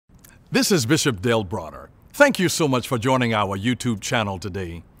This is Bishop Dale Bronner. Thank you so much for joining our YouTube channel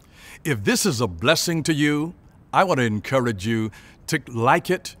today. If this is a blessing to you, I want to encourage you to like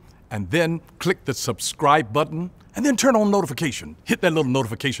it and then click the subscribe button and then turn on notification. Hit that little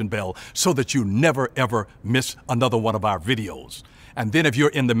notification bell so that you never ever miss another one of our videos. And then if you're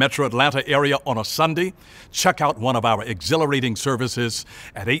in the Metro Atlanta area on a Sunday, check out one of our exhilarating services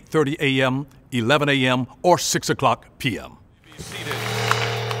at 8:30 a.m., 11 a.m., or 6 o'clock p.m. Be seated.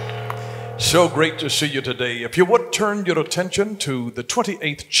 So great to see you today. If you would turn your attention to the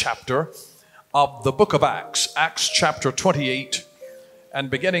 28th chapter of the book of Acts, Acts chapter 28, and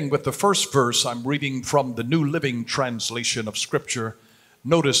beginning with the first verse, I'm reading from the New Living Translation of Scripture.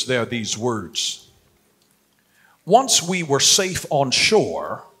 Notice there these words. Once we were safe on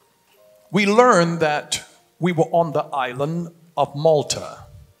shore, we learned that we were on the island of Malta.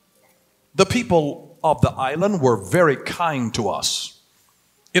 The people of the island were very kind to us.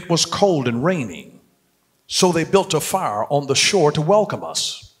 It was cold and rainy, so they built a fire on the shore to welcome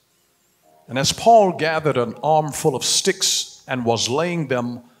us. And as Paul gathered an armful of sticks and was laying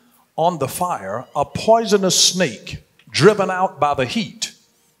them on the fire, a poisonous snake, driven out by the heat,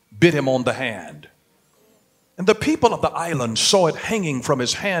 bit him on the hand. And the people of the island saw it hanging from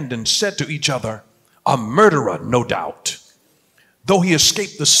his hand and said to each other, "A murderer, no doubt. Though he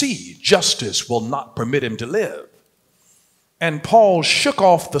escaped the sea, justice will not permit him to live." And Paul shook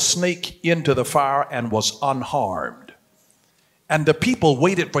off the snake into the fire and was unharmed. And the people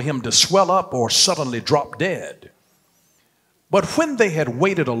waited for him to swell up or suddenly drop dead. But when they had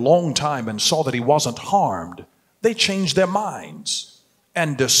waited a long time and saw that he wasn't harmed, they changed their minds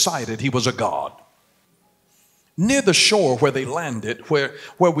and decided he was a god. Near the shore where they landed, where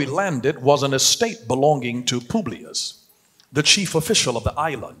we landed, was an estate belonging to Publius, the chief official of the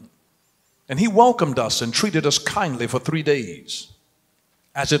island. And he welcomed us and treated us kindly for 3 days.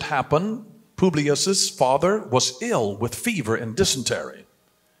 As it happened, Publius's father was ill with fever and dysentery.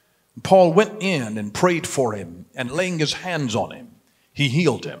 Paul went in and prayed for him, and laying his hands on him, he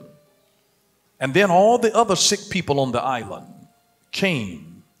healed him. And then all the other sick people on the island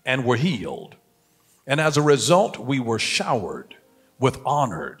came and were healed. And as a result, we were showered with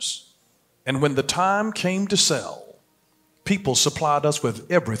honors. And when the time came to sell, people supplied us with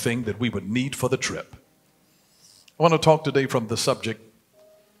everything that we would need for the trip. I want to talk today from the subject,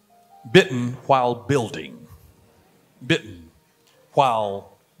 bitten while building. Bitten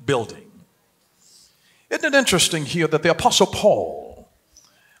while building. Isn't it interesting here that the Apostle Paul,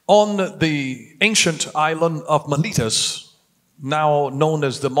 on the ancient island of Miletus, now known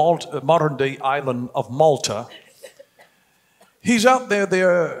as the modern-day island of Malta, he's out there,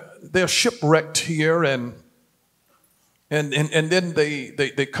 they're shipwrecked here, and then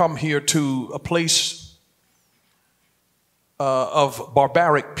they come here to a place of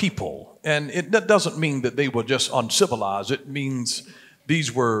barbaric people. And that doesn't mean that they were just uncivilized. It means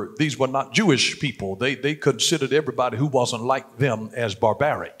these were not Jewish people. They considered everybody who wasn't like them as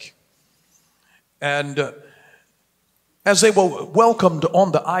barbaric. And as they were welcomed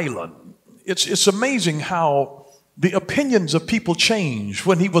on the island, it's amazing how the opinions of people change.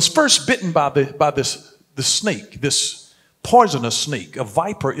 When he was first bitten by this snake, this poisonous snake. A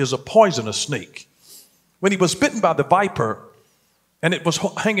viper is a poisonous snake. When he was bitten by the viper and it was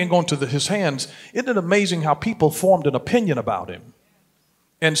hanging onto his hands, isn't it amazing how people formed an opinion about him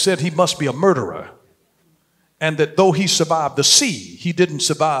and said he must be a murderer, and that though he survived the sea, he didn't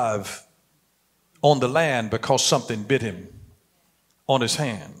survive on the land because something bit him on his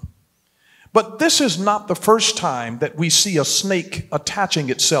hand. But this is not the first time that we see a snake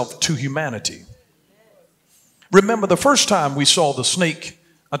attaching itself to humanity. Remember, the first time we saw the snake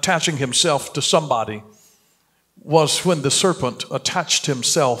attaching himself to somebody was when the serpent attached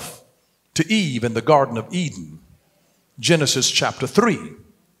himself to Eve in the Garden of Eden, Genesis chapter 3.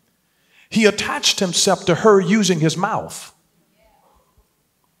 He attached himself to her using his mouth,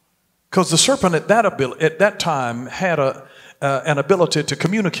 because the serpent at that time had an ability to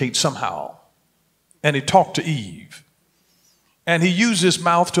communicate somehow, and he talked to Eve, and he used his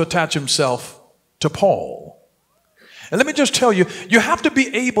mouth to attach himself to Paul. And let me just tell you, you have to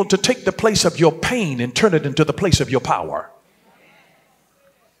be able to take the place of your pain and turn it into the place of your power.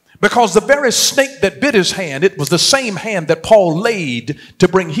 Because the very snake that bit his hand, it was the same hand that Paul laid to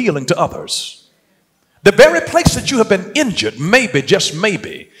bring healing to others. The very place that you have been injured, maybe, just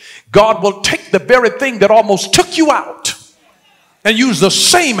maybe, God will take the very thing that almost took you out and use the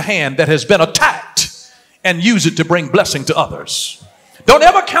same hand that has been attacked and use it to bring blessing to others. Don't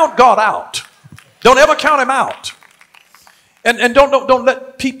ever count God out. Don't ever count him out. And don't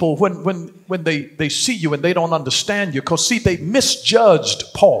let people, when they see you and they don't understand you, because see, they misjudged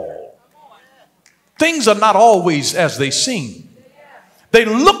Paul. things are not always as they seem. They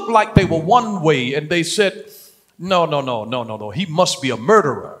look like they were one way, and they said, no, no, no, no, no, no, he must be a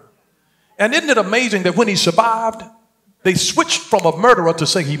murderer. And isn't it amazing that when he survived, they switched from a murderer to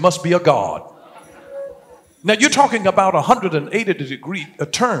saying he must be a god. Now you're talking about a 180 degree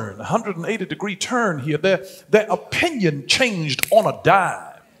turn here. Their opinion changed on a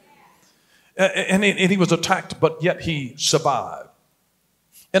dime. And he was attacked, but yet he survived.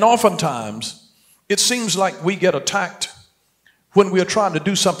 And oftentimes, it seems like we get attacked when we are trying to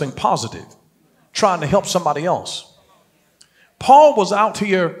do something positive, trying to help somebody else. Paul was out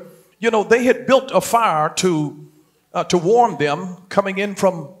here, you know, they had built a fire to warm them coming in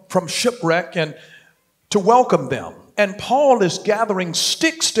from shipwreck and to welcome them. And Paul is gathering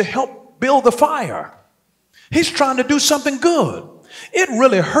sticks to help build the fire. He's trying to do something good. It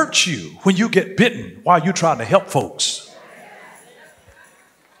really hurts you when you get bitten while you're trying to help folks.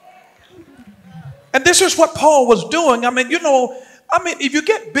 And this is what Paul was doing. I mean, if you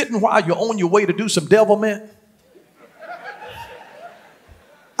get bitten while you're on your way to do some devilment,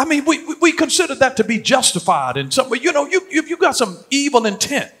 I mean, we consider that to be justified in some way. You know, you got some evil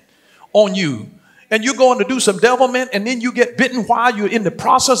intent on you, and you're going to do some devilment, and then you get bitten while you're in the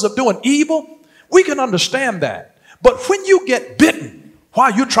process of doing evil, we can understand that. But when you get bitten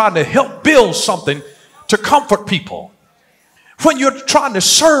while you're trying to help build something to comfort people, when you're trying to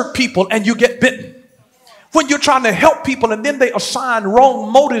serve people and you get bitten, when you're trying to help people and then they assign wrong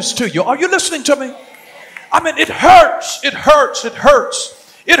motives to you. Are you listening to me? I mean, it hurts. It hurts. It hurts.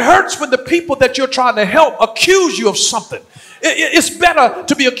 It hurts when the people that you're trying to help accuse you of something. It's better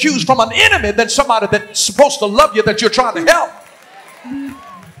to be accused from an enemy than somebody that's supposed to love you that you're trying to help.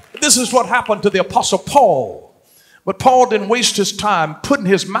 This is what happened to the Apostle Paul. But Paul didn't waste his time putting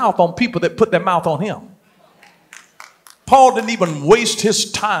his mouth on people that put their mouth on him. Paul didn't even waste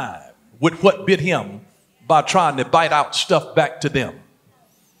his time with what bit him by trying to bite out stuff back to them.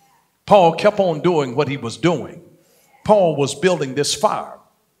 Paul kept on doing what he was doing. Paul was building this fire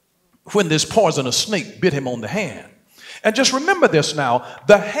when this poisonous snake bit him on the hand. And just remember this now,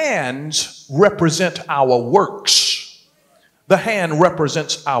 the hands represent our works. The hand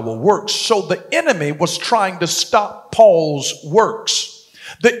represents our works. So the enemy was trying to stop Paul's works.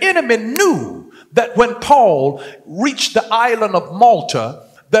 The enemy knew that when Paul reached the island of Malta,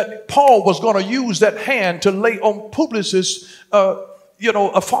 that Paul was going to use that hand to lay on Publius'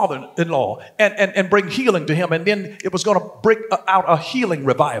 a father-in-law and bring healing to him. And then it was going to break out a healing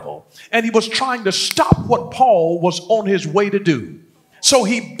revival. And he was trying to stop what Paul was on his way to do. So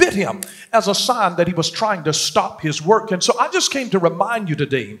he bit him as a sign that he was trying to stop his work. And so I just came to remind you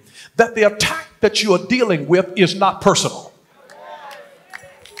today that the attack that you are dealing with is not personal.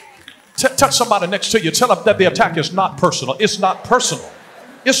 Touch somebody next to you. Tell them that the attack is not personal. It's not personal.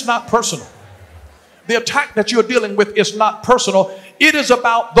 It's not personal. The attack that you're dealing with is not personal. It is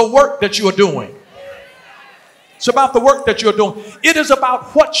about the work that you are doing. It's about the work that you're doing. It is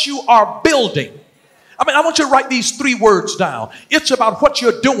about what you are building. I mean, I want you to write these 3 words down. It's about what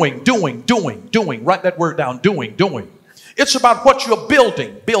you're doing. Write that word down, doing. It's about what you're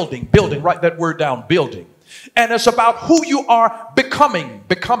building. Write that word down, building. And it's about who you are becoming.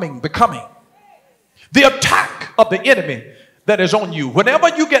 The attack of the enemy that is on you.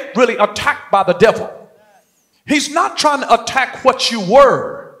 Whenever you get really attacked by the devil, he's not trying to attack what you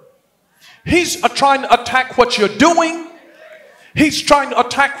were. He's trying to attack what you're doing. He's trying to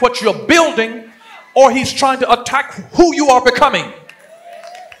attack what you're building, or he's trying to attack who you are becoming.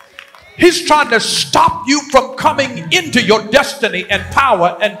 He's trying to stop you from coming into your destiny and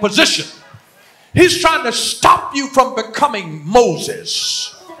power and position. He's trying to stop you from becoming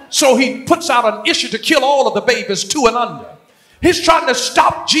Moses. So he puts out an issue to kill all of the babies 2 and under. He's trying to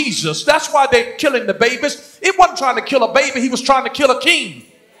stop Jesus. That's why they're killing the babies. He wasn't trying to kill a baby. He was trying to kill a king.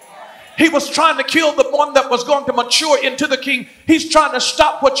 He was trying to kill the one that was going to mature into the king. He's trying to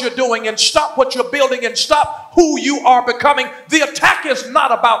stop what you're doing and stop what you're building and stop who you are becoming. The attack is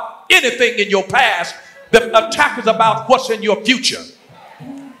not about anything in your past. The attack is about what's in your future.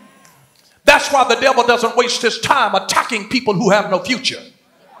 That's why the devil doesn't waste his time attacking people who have no future.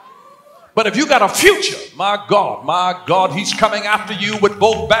 But if you got a future, my God, he's coming after you with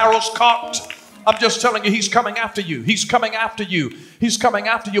both barrels cocked. I'm just telling you, he's coming after you. He's coming after you. He's coming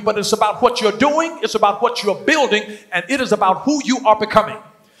after you. But it's about what you're doing. It's about what you're building. And it is about who you are becoming.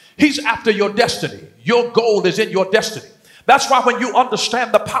 He's after your destiny. Your goal is in your destiny. That's why when you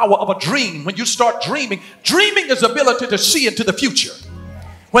understand the power of a dream, when you start dreaming is the ability to see into the future.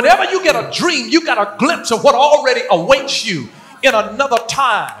 Whenever you get a dream, you got a glimpse of what already awaits you in another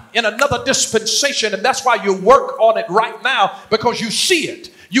time, in another dispensation. And that's why you work on it right now, because you see it.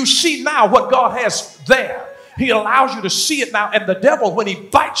 You see now what God has there. He allows you to see it now. And the devil, when he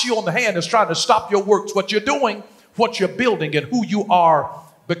bites you on the hand, is trying to stop your works, what you're doing, what you're building, and who you are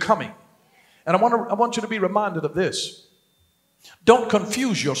becoming. And I want you to be reminded of this. Don't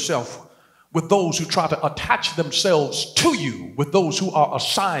confuse yourself with those who try to attach themselves to you with those who are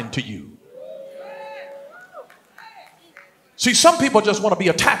assigned to you. See, some people just want to be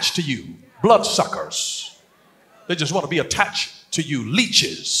attached to you, bloodsuckers. They just want to be attached to you,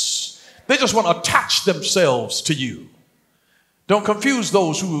 leeches. They just want to attach themselves to you. Don't confuse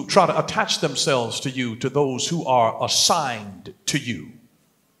those who try to attach themselves to you to those who are assigned to you.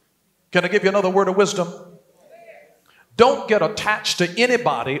 Can I give you another word of wisdom? Don't get attached to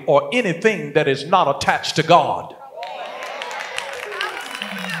anybody or anything that is not attached to God.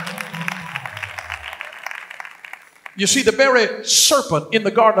 You see, the very serpent in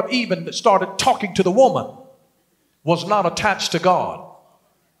the Garden of Eden that started talking to the woman was not attached to God.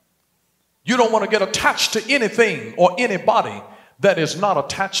 You don't want to get attached to anything or anybody that is not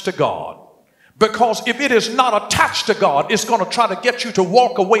attached to God. Because if it is not attached to God, it's going to try to get you to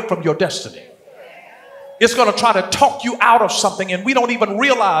walk away from your destiny. It's going to try to talk you out of something, and we don't even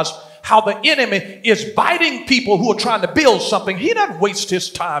realize how the enemy is biting people who are trying to build something. He doesn't waste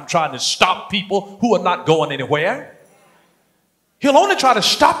his time trying to stop people who are not going anywhere. He'll only try to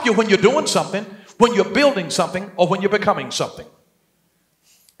stop you when you're doing something, when you're building something, or when you're becoming something.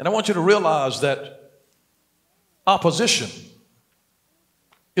 And I want you to realize that opposition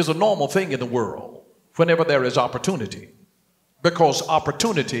is a normal thing in the world whenever there is opportunity, because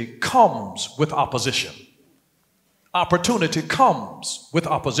opportunity comes with opposition. Opportunity comes with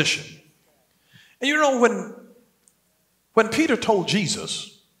opposition. And you know, when Peter told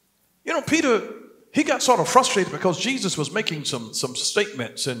Jesus, you know, Peter, he got sort of frustrated because Jesus was making some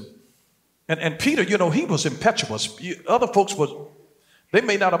statements, and Peter, you know, he was impetuous. Other folks they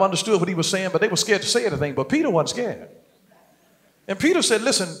may not have understood what he was saying, but they were scared to say anything, but Peter wasn't scared. And Peter said,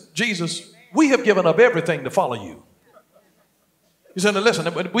 listen, Jesus, we have given up everything to follow you. He said,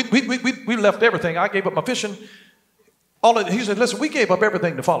 listen, we left everything. I gave up my fishing. He said, listen, we gave up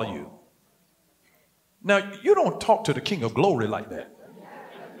everything to follow you. Now, you don't talk to the King of Glory like that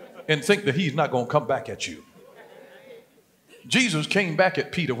and think that he's not going to come back at you. Jesus came back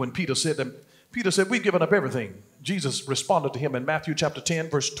at Peter when Peter said, we've given up everything. Jesus responded to him in Matthew chapter 10,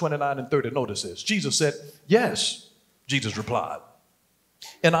 verse 29 and 30. Notice this. Jesus said, yes, Jesus replied.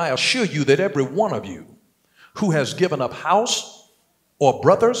 And I assure you that every one of you who has given up house or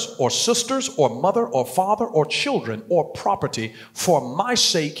brothers or sisters or mother or father or children or property for my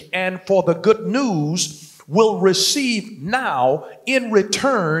sake and for the good news will receive now in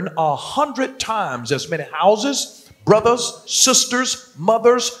return 100 times as many houses, brothers, sisters,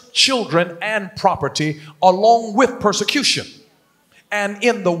 mothers, children, and property, along with persecution. And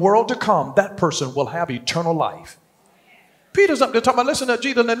in the world to come, that person will have eternal life. Peter's up there talking about, listen to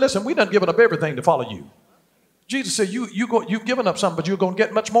Jesus, and listen, we done given up everything to follow you. Jesus said, you've given up something, but you're going to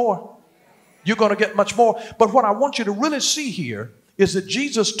get much more. You're going to get much more. But what I want you to really see here is that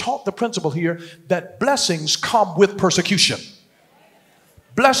Jesus taught the principle here that blessings come with persecution.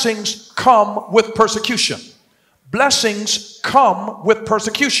 Blessings come with persecution. Blessings come with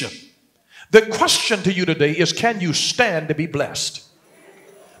persecution. The question to you today is, can you stand to be blessed?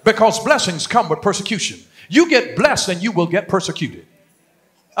 Because blessings come with persecution. You get blessed and you will get persecuted.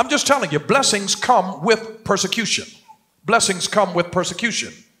 I'm just telling you, blessings come with persecution. Blessings come with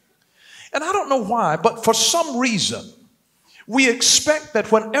persecution. And I don't know why, but for some reason, we expect that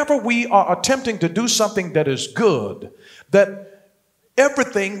whenever we are attempting to do something that is good, that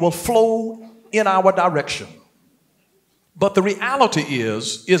everything will flow in our direction. But the reality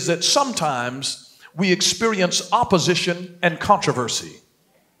is that sometimes we experience opposition and controversy.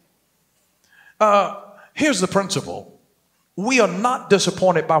 Here's the principle. We are not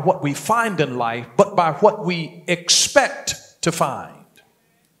disappointed by what we find in life, but by what we expect to find.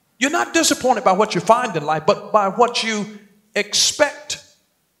 You're not disappointed by what you find in life, but by what you expect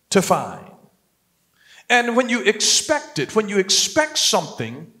to find. And when you expect it, when you expect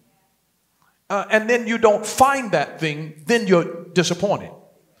something, and then you don't find that thing, then you're disappointed.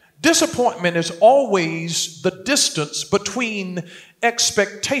 Disappointment is always the distance between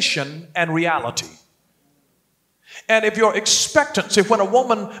expectation and reality. And if your expectancy, when a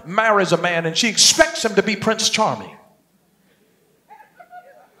woman marries a man and she expects him to be Prince Charming,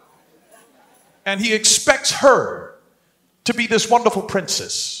 and he expects her to be this wonderful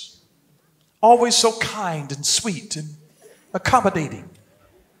princess, always so kind and sweet and accommodating,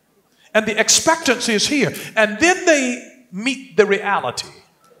 and the expectancy is here, and then they meet the reality.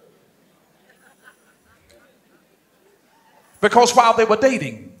 Because while they were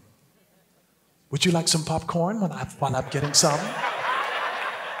dating, would you like some popcorn while I'm getting some?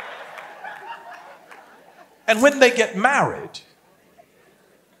 And when they get married,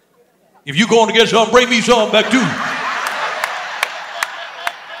 if you're going to get some, bring me some back too.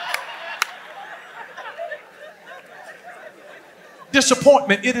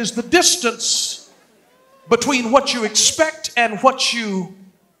 Disappointment, it is the distance between what you expect and what you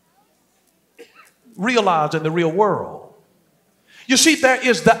realize in the real world. You see, there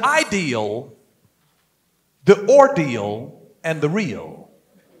is the ideal, the ordeal, and the real.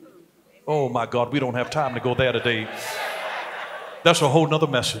 Oh my God, we don't have time to go there today. That's a whole nother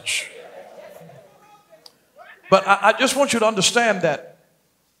message. But I just want you to understand that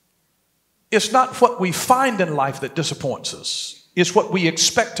it's not what we find in life that disappoints us. It's what we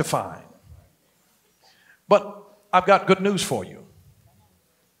expect to find. But I've got good news for you.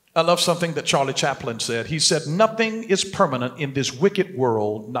 I love something that Charlie Chaplin said. He said, nothing is permanent in this wicked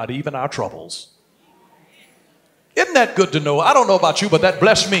world, not even our troubles. Isn't that good to know? I don't know about you, but that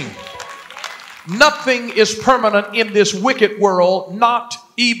blessed me. Nothing is permanent in this wicked world, not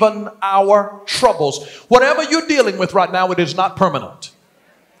even our troubles. Whatever you're dealing with right now, it is not permanent.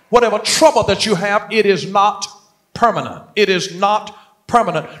 Whatever trouble that you have, it is not permanent. It is not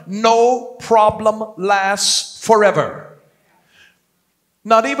permanent. No problem lasts forever.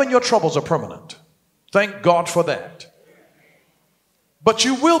 Not even your troubles are permanent. Thank God for that. But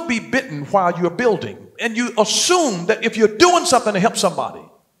you will be bitten while you're building. And you assume that if you're doing something to help somebody,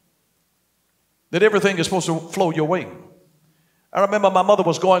 that everything is supposed to flow your way. I remember my mother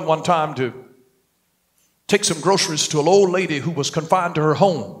was going one time to take some groceries to an old lady who was confined to her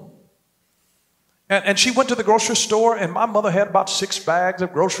home. And she went to the grocery store, and my mother had about 6 bags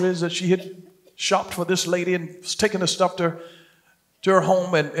of groceries that she had shopped for this lady and was taking the stuff to her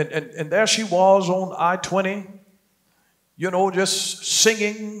home. And there she was on I-20, you know, just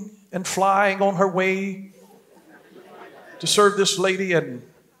singing and flying on her way to serve this lady. And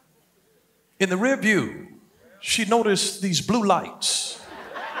in the rear view, she noticed these blue lights.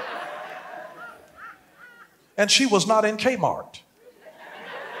 And she was not in Kmart.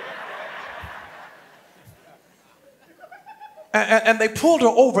 And they pulled her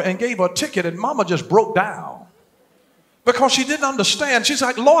over and gave her a ticket, and mama just broke down because she didn't understand. She's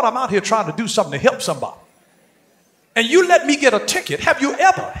like, Lord, I'm out here trying to do something to help somebody, and you let me get a ticket. Have you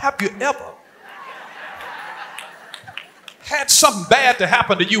ever had something bad to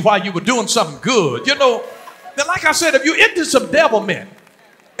happen to you while you were doing something good? You know, then like I said, if you're into some devilment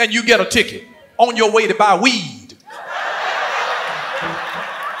and you get a ticket on your way to buy weed,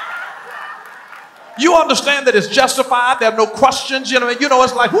 you understand that it's justified. There are no questions. You know,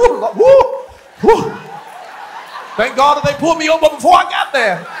 it's like, whoo, whoo, whoo. Thank God that they pulled me over before I got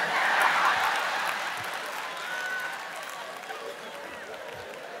there.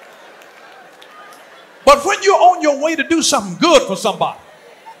 But when you're on your way to do something good for somebody,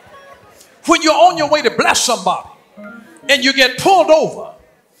 when you're on your way to bless somebody, and you get pulled over,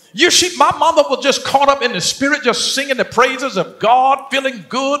 my mother was just caught up in the spirit, just singing the praises of God, feeling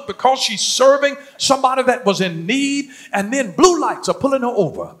good because she's serving somebody that was in need. And then blue lights are pulling her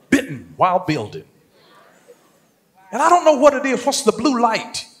over, bitten while building. And I don't know what it is. What's the blue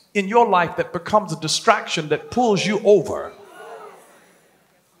light in your life that becomes a distraction that pulls you over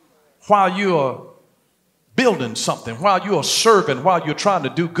while you're building something, while you're serving, while you're trying to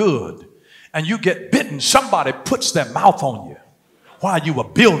do good, and you get bitten? Somebody puts their mouth on you while you were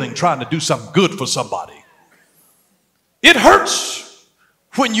building, trying to do something good for somebody. It hurts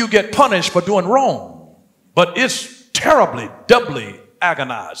when you get punished for doing wrong, but it's terribly, doubly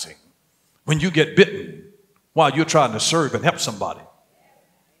agonizing when you get bitten while you're trying to serve and help somebody.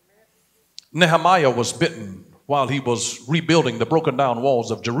 Nehemiah was bitten while he was rebuilding the broken down walls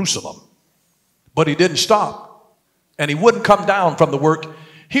of Jerusalem, but he didn't stop, and he wouldn't come down from the work.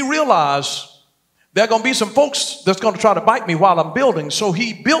 He realized there are going to be some folks that's going to try to bite me while I'm building. So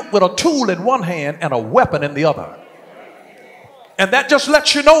he built with a tool in one hand and a weapon in the other. And that just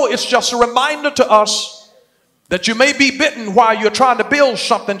lets you know, it's just a reminder to us that you may be bitten while you're trying to build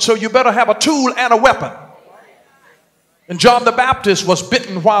something. So you better have a tool and a weapon. And John the Baptist was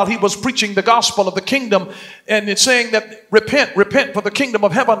bitten while he was preaching the gospel of the kingdom. And it's saying that repent, repent, for the kingdom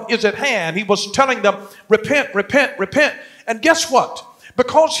of heaven is at hand. He was telling them, repent, repent, repent. And guess what?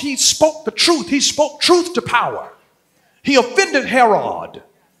 Because he spoke the truth, he spoke truth to power. He offended Herod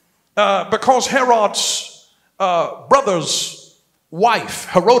because Herod's brother's wife,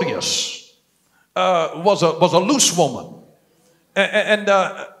 Herodias, was a loose woman. And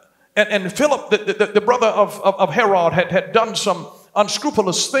Philip, the brother of Herod, had done some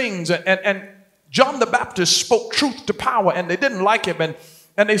unscrupulous things. And John the Baptist spoke truth to power, and they didn't like him,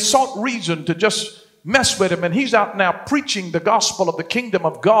 and they sought reason to just mess with him. And he's out now preaching the gospel of the kingdom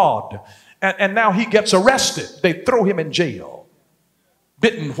of God. And now he gets arrested. They throw him in jail,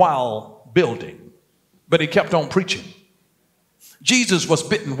 bitten while building, but he kept on preaching. Jesus was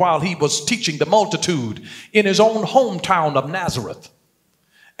bitten while he was teaching the multitude in his own hometown of Nazareth.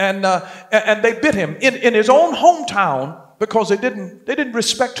 And they bit him in his own hometown because they didn't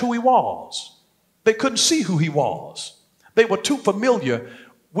respect who he was. They couldn't see who he was. They were too familiar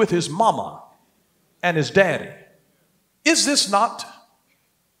with his mama and his daddy. Is this not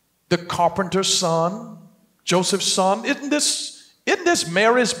the carpenter's son, Joseph's son? Isn't this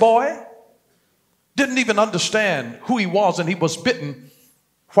Mary's boy? Didn't even understand who he was, and he was bitten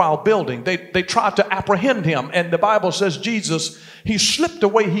while building. They tried to apprehend him, and the Bible says Jesus, he slipped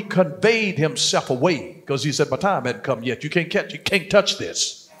away. He conveyed himself away because he said, my time hadn't come yet. You can't touch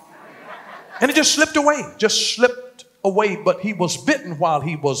this. And he just slipped away, but he was bitten while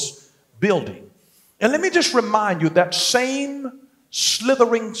he was building. And let me just remind you, that same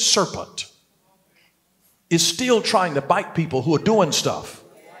slithering serpent is still trying to bite people who are doing stuff,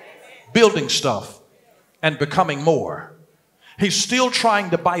 building stuff, and becoming more. He's still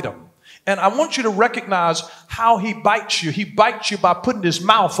trying to bite them. And I want you to recognize how he bites you. He bites you by putting his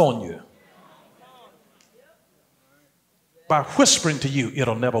mouth on you, by whispering to you,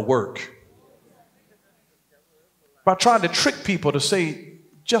 it'll never work, by trying to trick people to say,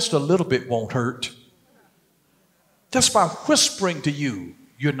 just a little bit won't hurt, just by whispering to you,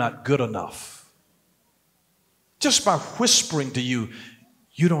 you're not good enough, just by whispering to you,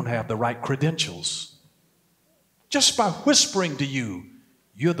 you don't have the right credentials, just by whispering to you,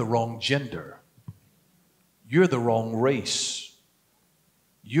 you're the wrong gender, you're the wrong race,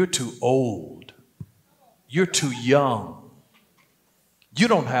 you're too old, you're too young, you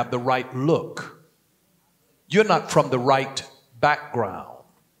don't have the right look, you're not from the right background.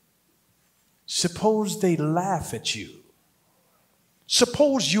 Suppose they laugh at you.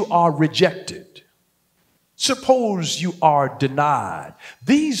 Suppose you are rejected. Suppose you are denied.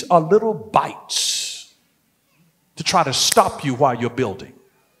 These are little bites to try to stop you while you're building.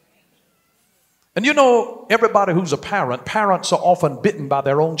 And you know, everybody who's a parent, parents are often bitten by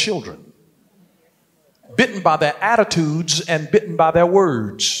their own children, bitten by their attitudes and bitten by their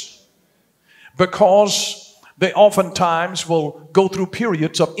words, because they oftentimes will go through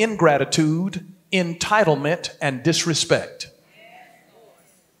periods of ingratitude, entitlement, and disrespect.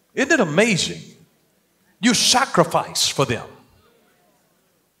 Isn't it amazing? You sacrifice for them.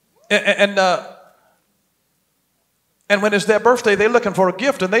 And when it's their birthday, they're looking for a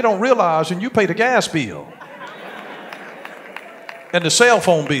gift and they don't realize, and you pay the gas bill and the cell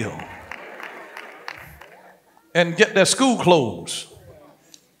phone bill and get their school clothes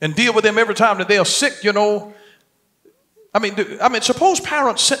and deal with them every time that they are sick, you know. I mean, suppose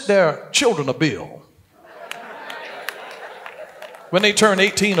parents sent their children a bill when they turn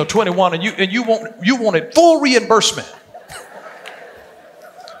 18 or 21, and you wanted full reimbursement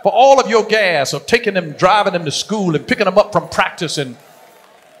for all of your gas of taking them, driving them to school and picking them up from practice, and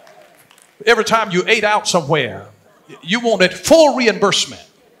every time you ate out somewhere, you wanted full reimbursement.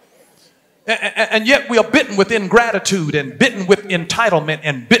 And yet we are bitten with ingratitude and bitten with entitlement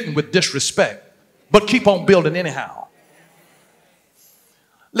and bitten with disrespect, but keep on building anyhow.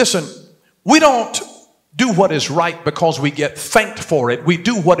 Listen, we don't do what is right because we get thanked for it. We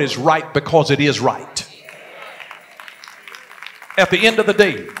do what is right because it is right. At the end of the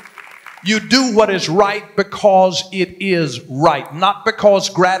day, you do what is right because it is right, not because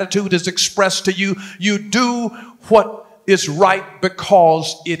gratitude is expressed to you. You do what is right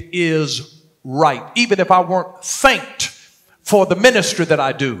because it is right. Even if I weren't thanked for the ministry that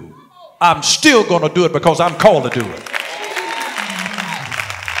I do, I'm still going to do it because I'm called to do it.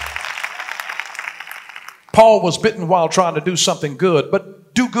 Paul was bitten while trying to do something good,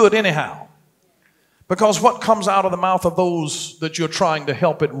 but do good anyhow. Because what comes out of the mouth of those that you're trying to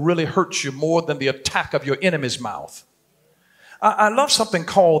help, it really hurts you more than the attack of your enemy's mouth. I love something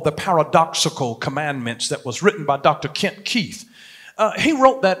called the Paradoxical Commandments that was written by Dr. Kent Keith. He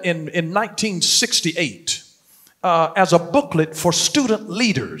wrote that in 1968 as a booklet for student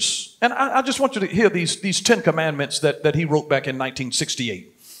leaders. And I just want you to hear these 10 commandments that he wrote back in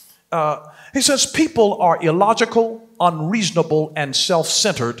 1968. He says, people are illogical, unreasonable, and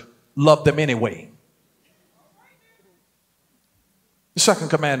self-centered. Love them anyway. The second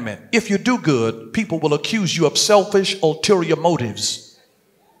commandment, if you do good, people will accuse you of selfish, ulterior motives.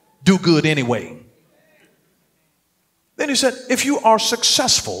 Do good anyway. Then he said, if you are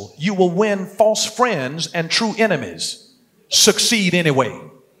successful, you will win false friends and true enemies. Succeed anyway.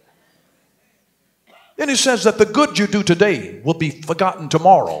 Then he says that the good you do today will be forgotten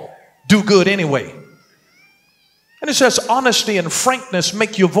tomorrow. Do good anyway. And it says honesty and frankness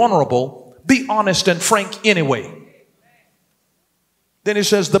make you vulnerable. Be honest and frank anyway. Then he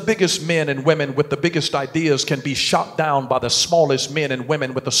says the biggest men and women with the biggest ideas can be shot down by the smallest men and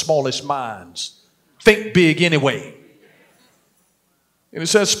women with the smallest minds. Think big anyway. And it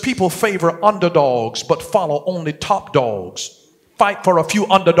says people favor underdogs but follow only top dogs. Fight for a few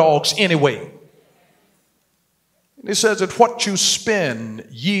underdogs anyway. And it says that what you spend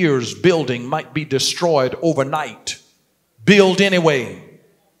years building might be destroyed overnight. Build anyway.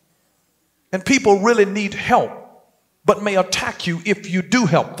 And people really need help, but may attack you if you do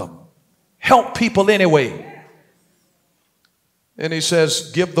help them. Help people anyway. And he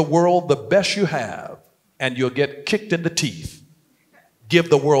says, give the world the best you have, and you'll get kicked in the teeth.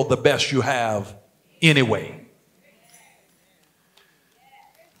 Give the world the best you have anyway.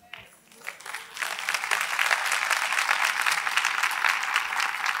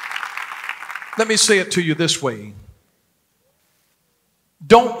 Let me say it to you this way.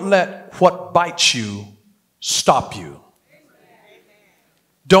 Don't let what bites you stop you.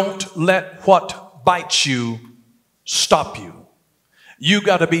 Don't let what bites you stop you. You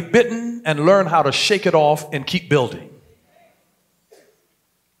got to be bitten and learn how to shake it off and keep building.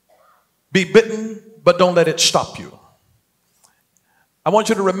 Be bitten, but don't let it stop you. I want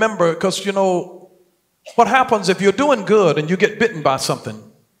you to remember, because you know what happens if you're doing good and you get bitten by something.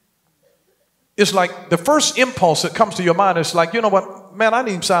 It's like the first impulse that comes to your mind is like, you know what, man, I didn't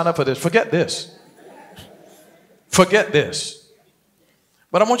even sign up for this. Forget this. Forget this.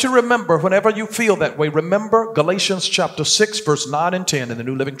 But I want you to remember, whenever you feel that way, remember Galatians chapter 6, verse 9 and 10 in the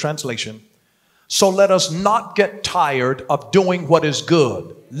New Living Translation. So let us not get tired of doing what is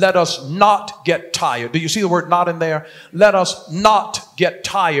good. Let us not get tired. Do you see the word not in there? Let us not get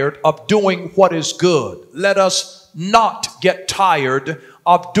tired of doing what is good. Let us not get tired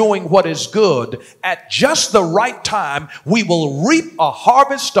of doing what is good. At just the right time, we will reap a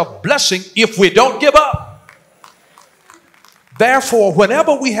harvest of blessing if we don't give up. Therefore,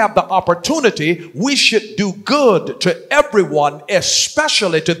 whenever we have the opportunity, we should do good to everyone,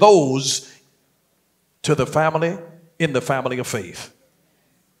 especially to those in the family of faith.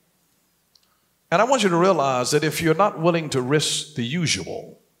 And I want you to realize that if you're not willing to risk the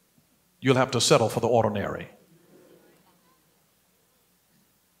usual, you'll have to settle for the ordinary.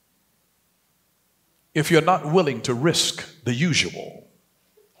 If you're not willing to risk the usual,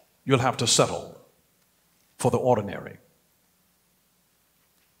 you'll have to settle for the ordinary.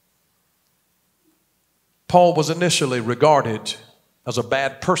 Paul was initially regarded as a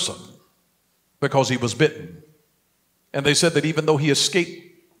bad person because he was bitten. And they said that even though he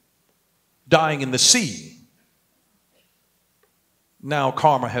escaped dying in the sea, now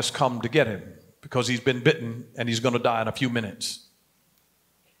karma has come to get him because he's been bitten and he's going to die in a few minutes.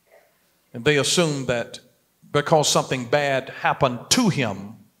 And they assumed that because something bad happened to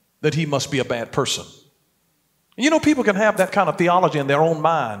him, that he must be a bad person. And you know, people can have that kind of theology in their own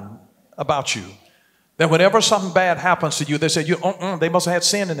mind about you. That whenever something bad happens to you, they say, they must have had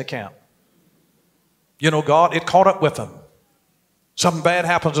sin in the camp. You know, God, it caught up with them. Something bad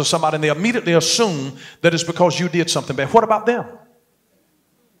happens to somebody and they immediately assume that it's because you did something bad. What about them?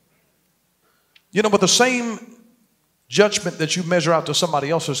 You know, but the same judgment that you measure out to somebody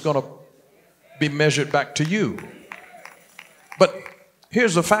else is going to be measured back to you. But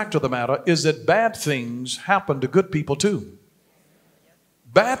here's the fact of the matter is that bad things happen to good people too.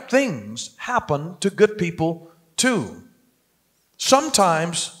 Bad things happen to good people too.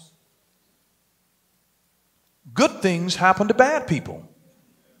 Sometimes good things happen to bad people.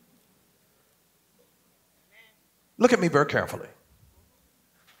 Look at me very carefully.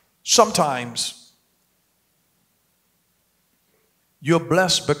 Sometimes you're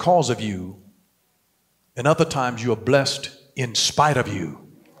blessed because of you, and other times you're blessed in spite of you.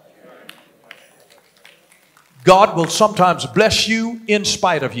 God will sometimes bless you in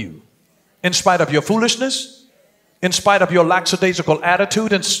spite of you, in spite of your foolishness, in spite of your lackadaisical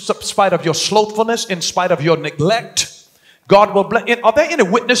attitude, in spite of your slothfulness, in spite of your neglect. God will bless. Are there any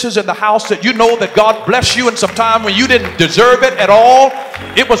witnesses in the house that you know that God blessed you in some time when you didn't deserve it at all?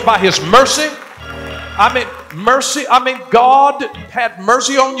 It was by His mercy. God had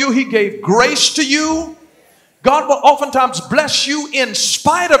mercy on you. He gave grace to you. God will oftentimes bless you in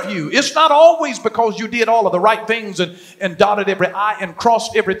spite of you. It's not always because you did all of the right things and dotted every I and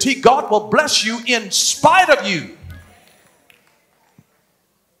crossed every T. God will bless you in spite of you.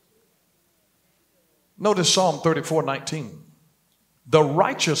 Notice Psalm 34:19. The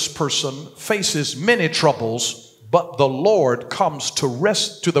righteous person faces many troubles, but the Lord comes to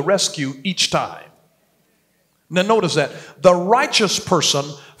the rescue each time. Now notice that the righteous person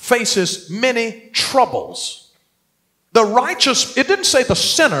faces many troubles. The righteous, it didn't say the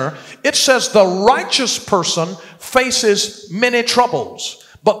sinner, it says the righteous person faces many troubles,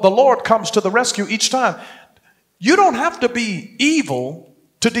 but the Lord comes to the rescue each time. You don't have to be evil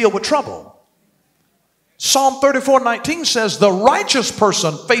to deal with trouble. Psalm 34:19 says the righteous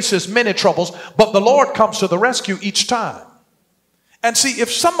person faces many troubles, but the Lord comes to the rescue each time. And see,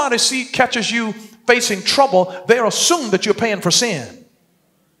 if somebody catches you facing trouble, they assume that you're paying for sin.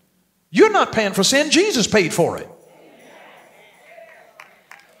 You're not paying for sin. Jesus paid for it.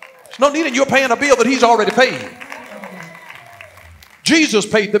 There's no need in you paying a bill that he's already paid. Jesus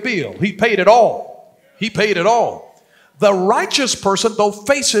paid the bill. He paid it all. He paid it all. The righteous person, though,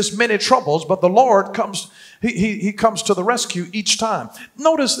 faces many troubles, but the Lord comes, he comes to the rescue each time.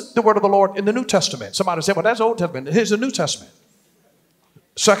 Notice the word of the Lord in the New Testament. Somebody said, well, that's Old Testament. Here's the New Testament.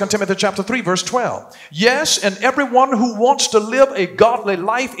 2 Timothy chapter 3, verse 12. Yes, and everyone who wants to live a godly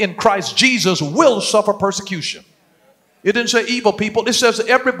life in Christ Jesus will suffer persecution. It didn't say evil people. It says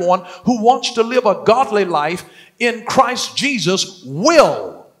everyone who wants to live a godly life in Christ Jesus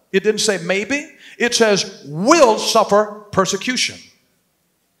will. It didn't say maybe. It says will suffer persecution.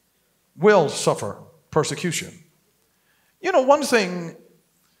 Will suffer persecution. You know, one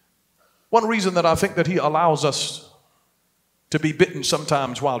reason that I think that he allows us to be bitten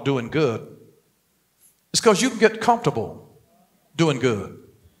sometimes while doing good is because you can get comfortable doing good.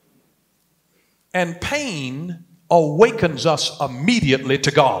 And pain awakens us immediately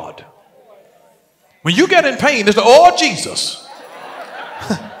to God. When you get in pain, it's oh, Jesus.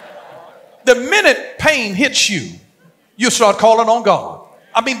 The minute pain hits you, you start calling on God.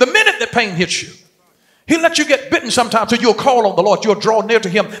 I mean, the minute that pain hits you, he'll let you get bitten sometimes so you'll call on the Lord. You'll draw near to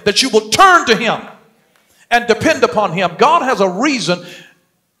him, that you will turn to him and depend upon him. God has a reason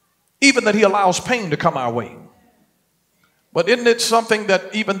even that he allows pain to come our way. But isn't it something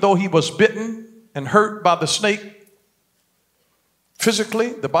that even though he was bitten and hurt by the snake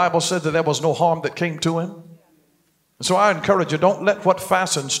physically, the Bible said that there was no harm that came to him? And so I encourage you, don't let what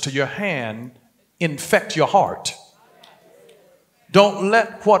fastens to your hand infect your heart. Don't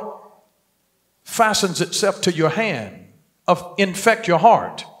let what fastens itself to your hand infect your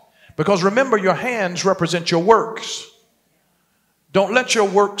heart. Because remember, your hands represent your works. Don't let your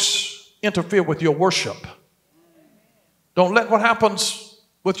works interfere with your worship. Don't let what happens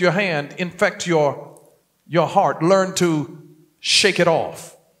with your hand infect your heart. Learn to shake it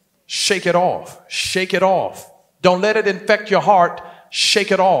off. Shake it off. Shake it off. Don't let it infect your heart.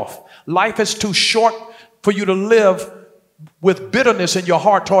 Shake it off. Life is too short for you to live with bitterness in your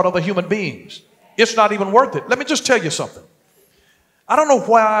heart toward other human beings. It's not even worth it. Let me just tell you something. I don't know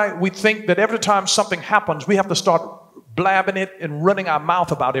why we think that every time something happens, we have to start blabbing it and running our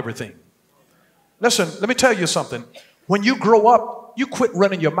mouth about everything. Listen, let me tell you something. When you grow up, you quit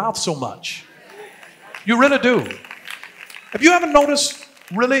running your mouth so much. You really do. Have you ever noticed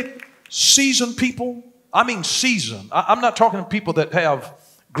really seasoned people? I mean seasoned. I'm not talking to people that have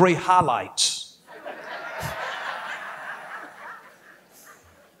gray highlights.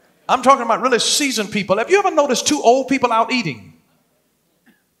 I'm talking about really seasoned people. Have you ever noticed two old people out eating?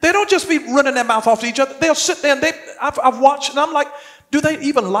 They don't just be running their mouth off to each other. They'll sit there and I've watched and I'm like, do they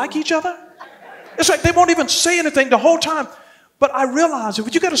even like each other? It's like they won't even say anything the whole time. But I realize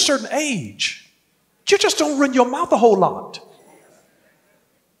if you get a certain age, you just don't run your mouth a whole lot.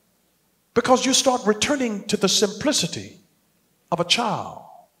 Because you start returning to the simplicity of a child.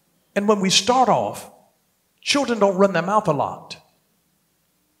 And when we start off, children don't run their mouth a lot.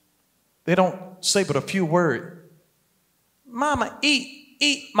 They don't say but a few words. Mama, eat.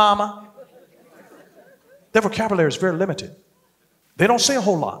 Eat, mama. Their vocabulary is very limited. They don't say a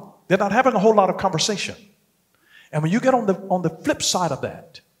whole lot. They're not having a whole lot of conversation. And when you get on the flip side of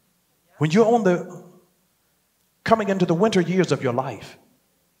that, when you're coming into the winter years of your life,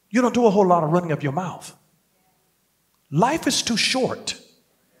 you don't do a whole lot of running of your mouth. Life is too short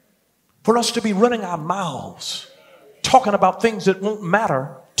for us to be running our mouths, talking about things that won't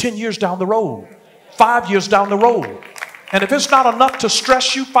matter 10 years down the road, 5 years down the road. And if it's not enough to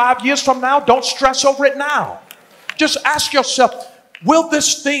stress you 5 years from now, don't stress over it now. Just ask yourself, will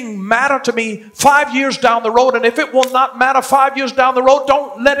this thing matter to me 5 years down the road? And if it will not matter 5 years down the road,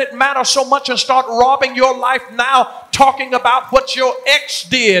 don't let it matter so much and start robbing your life now, talking about what your ex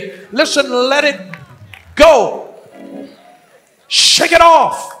did. Listen, let it go. Shake it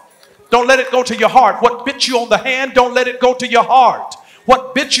off. Don't let it go to your heart. What bit you on the hand, don't let it go to your heart.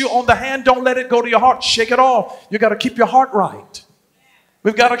 What bit you on the hand, don't let it go to your heart. Shake it off. You got to keep your heart right.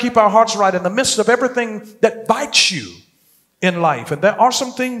 We've got to keep our hearts right in the midst of everything that bites you in life. And there are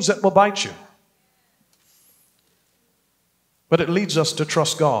some things that will bite you. But it leads us to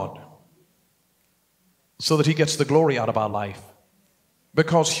trust God so that he gets the glory out of our life.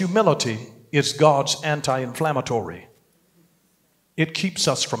 Because humility is God's anti-inflammatory. It keeps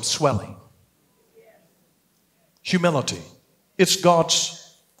us from swelling. Humility. It's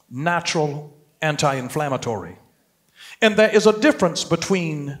God's natural anti-inflammatory. And there is a difference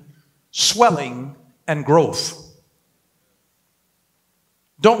between swelling and growth.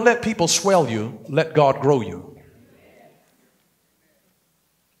 Don't let people swell you, let God grow you.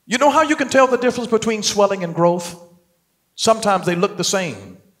 You know how you can tell the difference between swelling and growth? Sometimes they look the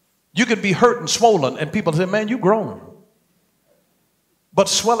same. You can be hurt and swollen and people say, man, you've grown. But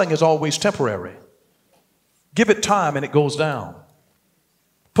swelling is always temporary. Give it time and it goes down.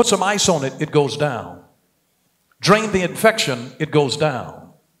 Put some ice on it, it goes down. Drain the infection, it goes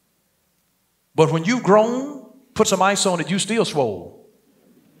down. But when you've grown, put some ice on it, you still swole.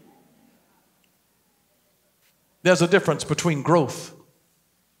 There's a difference between growth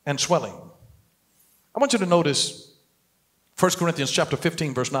and swelling. I want you to notice 1 Corinthians chapter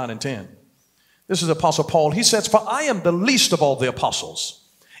 15, verse 9 and 10. This is Apostle Paul. He says, for I am the least of all the apostles.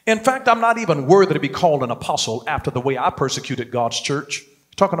 In fact, I'm not even worthy to be called an apostle after the way I persecuted God's church.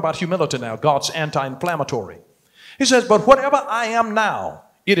 Talking about humility now, God's anti-inflammatory. He says, but whatever I am now,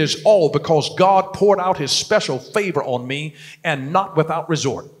 it is all because God poured out his special favor on me and not without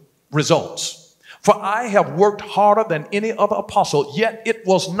results. For I have worked harder than any other apostle, yet it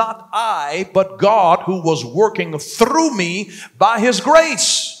was not I, but God who was working through me by his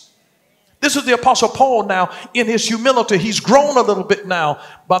grace. This is the Apostle Paul now in his humility. He's grown a little bit now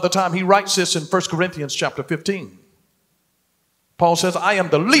by the time he writes this in 1 Corinthians chapter 15. Paul says, I am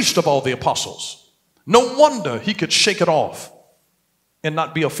the least of all the apostles. No wonder he could shake it off and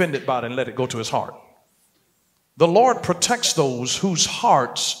not be offended by it and let it go to his heart. The Lord protects those whose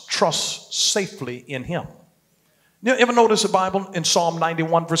hearts trust safely in him. You ever notice the Bible in Psalm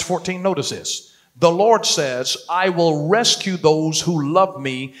 91 verse 14? Notice this. The Lord says, I will rescue those who love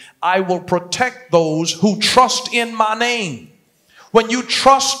me. I will protect those who trust in my name. When you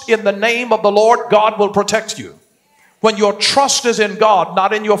trust in the name of the Lord, God will protect you. When your trust is in God,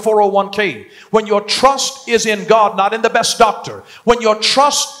 not in your 401k. When your trust is in God, not in the best doctor. When your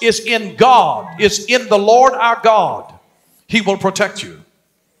trust is in God, is in the Lord our God, he will protect you.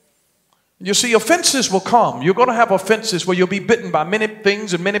 You see, offenses will come. You're going to have offenses where you'll be bitten by many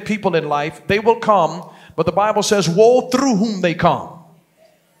things and many people in life. They will come, but the Bible says, woe through whom they come.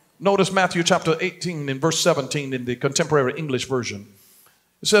 Notice Matthew chapter 18 and verse 17 in the contemporary English version.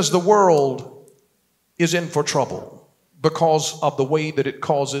 It says, the world is in for trouble because of the way that it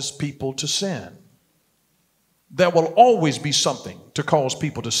causes people to sin. There will always be something to cause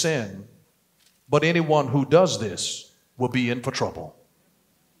people to sin, but anyone who does this will be in for trouble.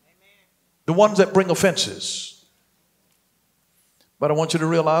 The ones that bring offenses. But I want you to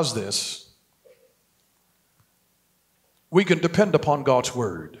realize this. We can depend upon God's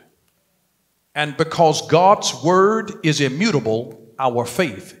word. And because God's word is immutable, our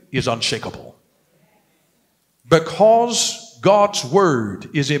faith is unshakable. Because God's word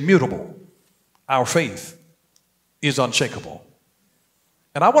is immutable, our faith is unshakable.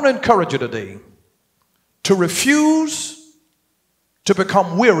 And I want to encourage you today to refuse to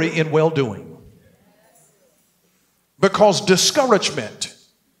become weary in well-doing. Because discouragement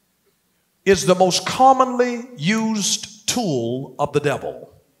is the most commonly used tool of the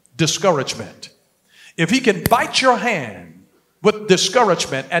devil. Discouragement. If he can bite your hand with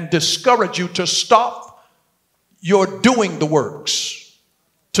discouragement and discourage you to stop your doing the works,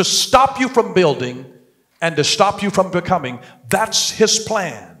 to stop you from building and to stop you from becoming, that's his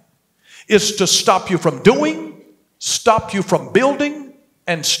plan. Is to stop you from doing, stop you from building,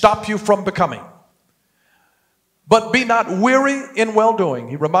 and stop you from becoming. But be not weary in well-doing.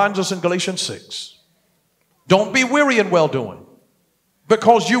 He reminds us in Galatians 6. Don't be weary in well-doing,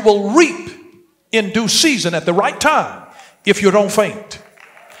 because you will reap in due season at the right time if you don't faint.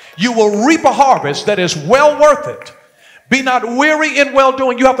 You will reap a harvest that is well worth it. Be not weary in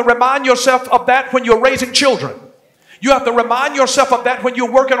well-doing. You have to remind yourself of that when you're raising children. You have to remind yourself of that when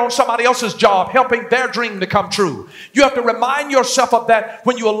you're working on somebody else's job, helping their dream to come true. You have to remind yourself of that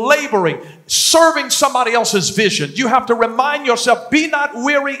when you're laboring, serving somebody else's vision. You have to remind yourself, be not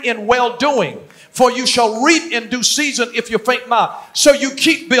weary in well-doing, for you shall reap in due season if you faint not. So you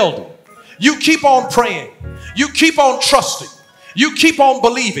keep building. You keep on praying. You keep on trusting. You keep on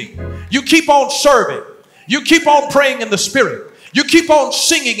believing. You keep on serving. You keep on praying in the Spirit. You keep on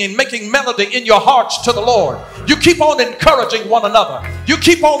singing and making melody in your hearts to the Lord. You keep on encouraging one another. You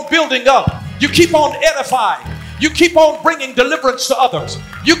keep on building up. You keep on edifying. You keep on bringing deliverance to others.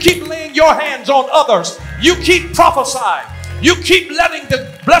 You keep laying your hands on others. You keep prophesying. You keep letting the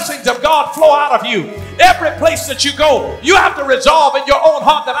blessings of God flow out of you. Every place that you go, you have to resolve in your own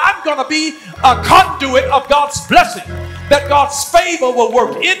heart that I'm going to be a conduit of God's blessing, that God's favor will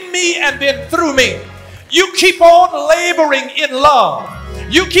work in me and then through me. You keep on laboring in love.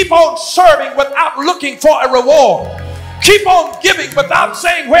 You keep on serving without looking for a reward. Keep on giving without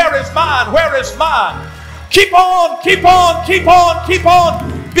saying, where is mine? Where is mine? Keep on, keep on, keep on, keep on.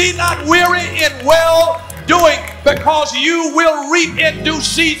 Be not weary in well doing, because you will reap in due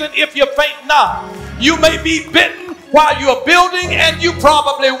season if you faint not. You may be bitten while you're building, and you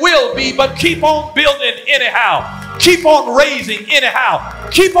probably will be, but keep on building anyhow. Keep on raising anyhow.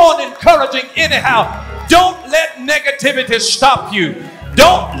 Keep on encouraging anyhow. Don't let negativity stop you.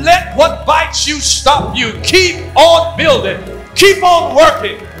 Don't let what bites you stop you. Keep on building. Keep on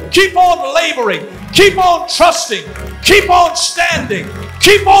working. Keep on laboring. Keep on trusting. Keep on standing.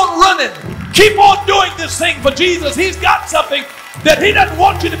 Keep on running. Keep on doing this thing for Jesus. He's got something that he doesn't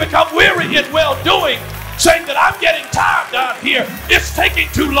want you to become weary in well-doing, saying that I'm getting tired down here. It's taking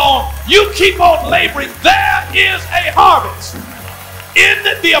too long. You keep on laboring. There is a harvest in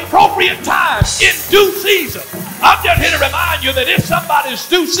the appropriate time, in due season. I'm just here to remind you that if somebody's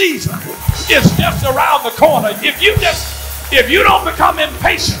due season is just around the corner, if you don't become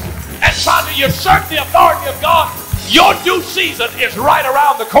impatient and try to usurp the authority of God, your due season is right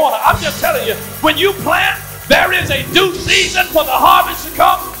around the corner. I'm just telling you, when you plant, there is a due season for the harvest to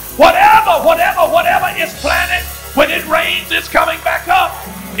come. Whatever is planted, when it rains, it's coming back up.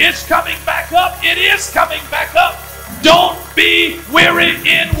 It's coming back up. It is coming back up. Don't be weary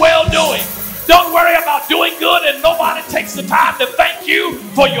in well-doing. Don't worry about doing good and nobody takes the time to thank you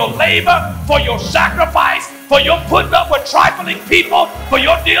for your labor, for your sacrifice, for your putting up with trifling people, for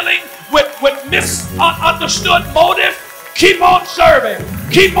your dealing with misunderstood motives. Keep on serving.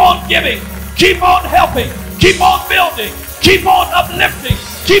 Keep on giving. Keep on helping. Keep on building. Keep on uplifting.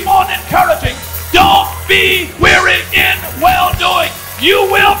 Keep on encouraging. Don't be weary in well-doing. You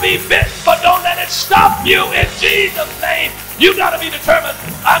will be bitten, but don't let it stop you in Jesus' name. You got to be determined.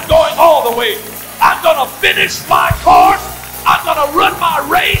 I'm going all the way. I'm going to finish my course. I'm going to run my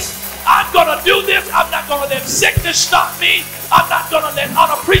race. I'm going to do this. I'm not going to let sickness stop me. I'm not going to let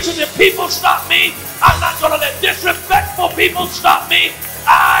unappreciative people stop me. I'm not going to let disrespectful people stop me.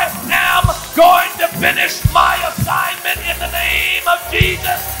 I am going to finish my assignment in the name of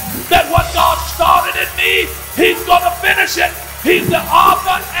Jesus. That what God started in me, he's going to finish it. He's the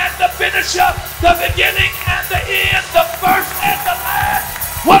author and the finisher, the beginning and the end, the first and the last.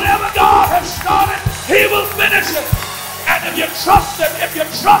 Whatever God has started, he will finish it. And if you trust him,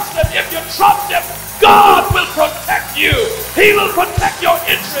 God will protect you. He will protect your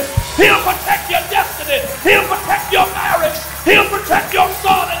interests. He'll protect your destiny. He'll protect your marriage. He'll protect your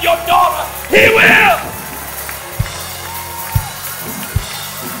son and your daughter. He will.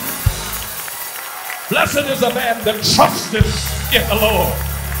 Blessed is a man that trusteth in the Lord.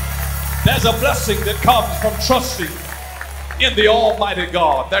 There's a blessing that comes from trusting in the Almighty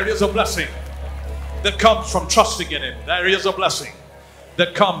God. There is a blessing that comes from trusting in him. There is a blessing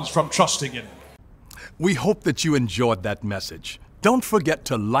that comes from trusting in him. We hope that you enjoyed that message. Don't forget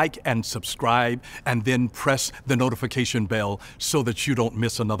to like and subscribe and then press the notification bell so that you don't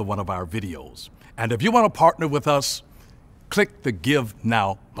miss another one of our videos. And if you want to partner with us, click the Give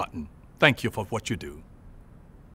Now button. Thank you for what you do.